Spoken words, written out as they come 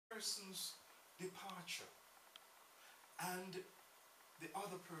person's departure and the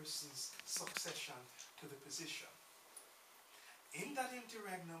other person's succession to the position. In that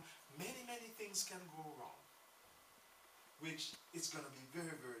interregnum, many things can go wrong, which is going to be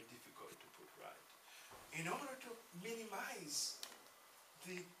very difficult to put right. In order to minimize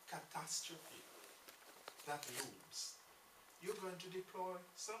the catastrophe that looms, you're going to deploy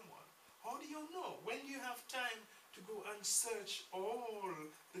someone. How do you know? When do you have time to go and search all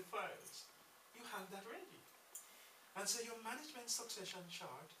the files? You have that ready. And so your management succession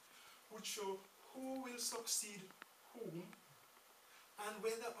chart would show who will succeed whom, and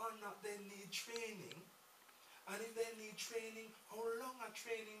whether or not they need training, and if they need training, how long a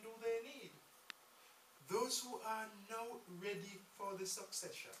training do they need? Those who are now ready for the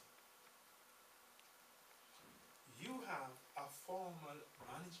succession. You have a formal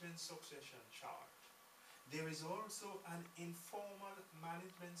management succession chart. There is also an informal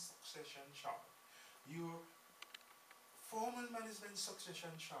management succession chart. Your formal management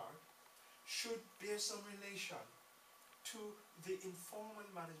succession chart should bear some relation to the informal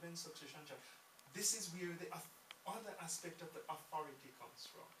management succession chart. This is where the other aspect of the authority comes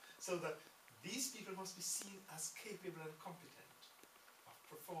from. So that these people must be seen as capable and competent of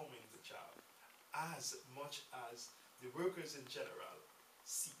performing the job as much as the workers in general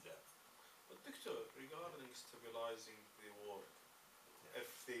see them. But Victor, regarding stabilizing the work,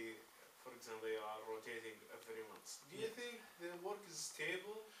 if they, for example, they are rotating every month, do you think the work is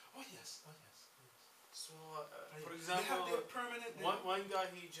stable? Oh yes. So, for They example, have their permanent. one guy,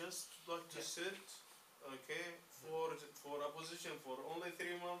 he just like to sit, okay, for a position for only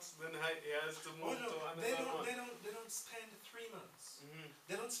 3 months, then he has to move to another one. They don't spend 3 months.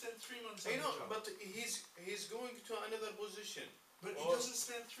 They don't spend 3 months on I know, the job. but he's going to another position. But he doesn't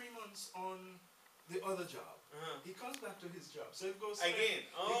spend 3 months on the other job. He comes back to his job. So he goes Again.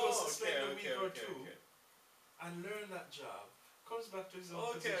 he goes to spend a week or two and learn that job. Comes back to his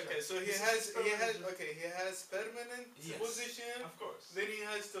own position. Okay. So he has permanent position. Of course. Then he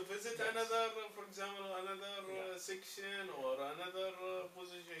has to visit another, for example, another section or another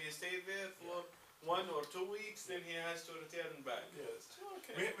position. He stays there for 1 or 2 weeks. Then he has to return back. Yes.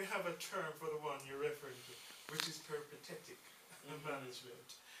 Okay. We have a term for the one you're referring to, which is peripatetic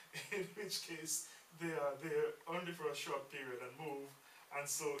management. In which case they are there only for a short period and move, and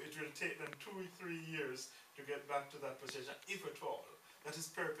so it will take them 2 or 3 years to get back to that position, if at all. That is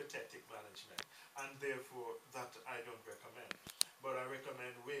peripatetic management, and therefore that I don't recommend. But I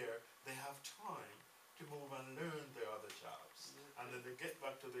recommend where they have time to move and learn their other jobs, and then they get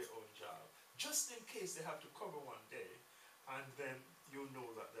back to their own job, just in case they have to cover one day, and then you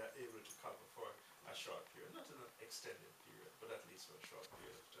know that they're able to cover for a short period, not an extended period, but at least for a short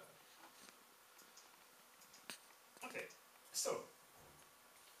period of time. Okay, so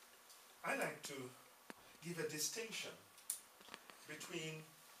I like to give a distinction between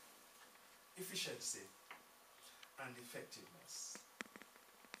efficiency and effectiveness.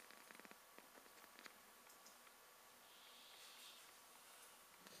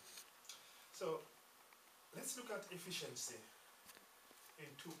 So let's look at efficiency in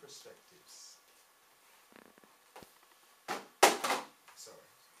 2 perspectives. Sorry.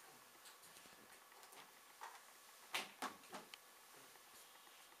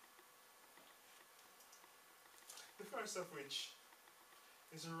 The first of which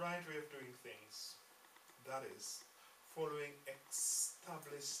is the right way of doing things, that is, following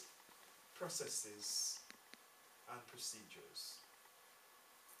established processes and procedures.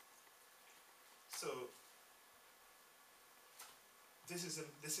 So this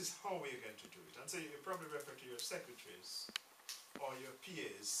is how we're going to do it. And so you probably refer to your secretaries or your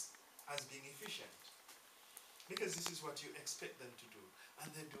PAs as being efficient, because this is what you expect them to do, and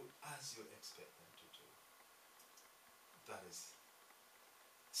they do as you expect them to do. That is.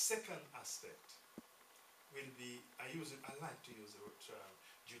 Second aspect will be, I like to use the term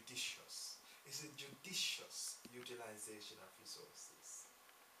judicious. It's a judicious utilization of resources.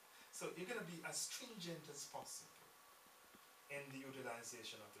 So you're going to be as stringent as possible in the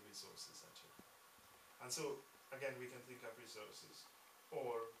utilization of the resources that you have. And so, again, we can think of resources,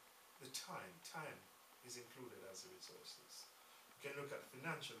 or the time. Time is included as the resources. We can look at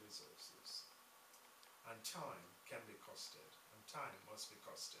financial resources, and time can be costed, and time must be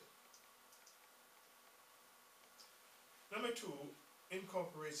costed. Number 2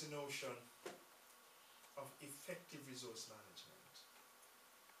 incorporates the notion of effective resource management.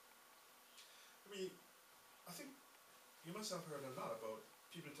 I think you must have heard a lot about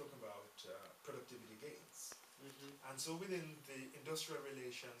people talking about productivity gains. And so within the industrial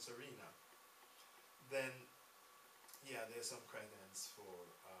relations arena, then there's some credence for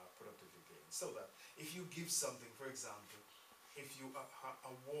So that if you give something, for example, if you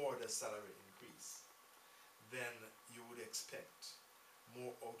award a salary increase, then you would expect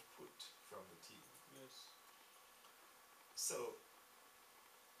more output from the team. Yes. So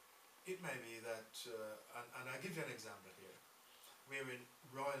it may be that, and I'll give you an example here, wherein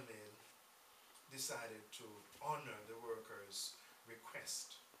Royal Mail decided to honor the workers'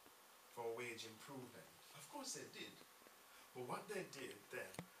 request for wage improvement. Of course they did, but what they did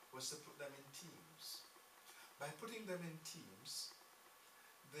then was to put them in teams. By putting them in teams,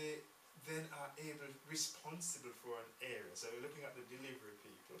 they then are responsible for an area. So we're looking at the delivery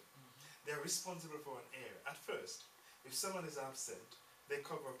people. They're responsible for an area. At first, if someone is absent, they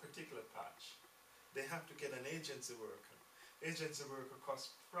cover a particular patch. They have to get an agency worker. Agency worker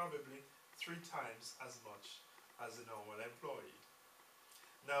costs probably 3 times as much as a normal employee.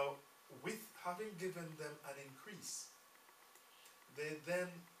 Now, with having given them an increase, they then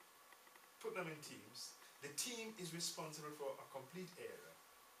put them in teams. The team is responsible for a complete area.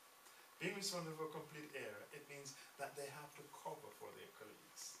 Being responsible for a complete area, it means that they have to cover for their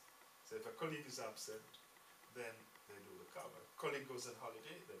colleagues. So if a colleague is absent, then they do the cover. Colleague goes on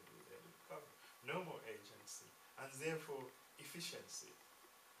holiday, they do the cover. No more agency, and therefore efficiency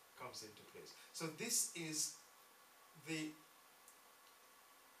comes into place. So this is the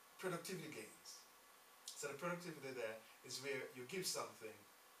productivity gains. So the productivity there is where you give something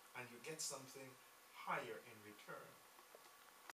and you get something higher in return.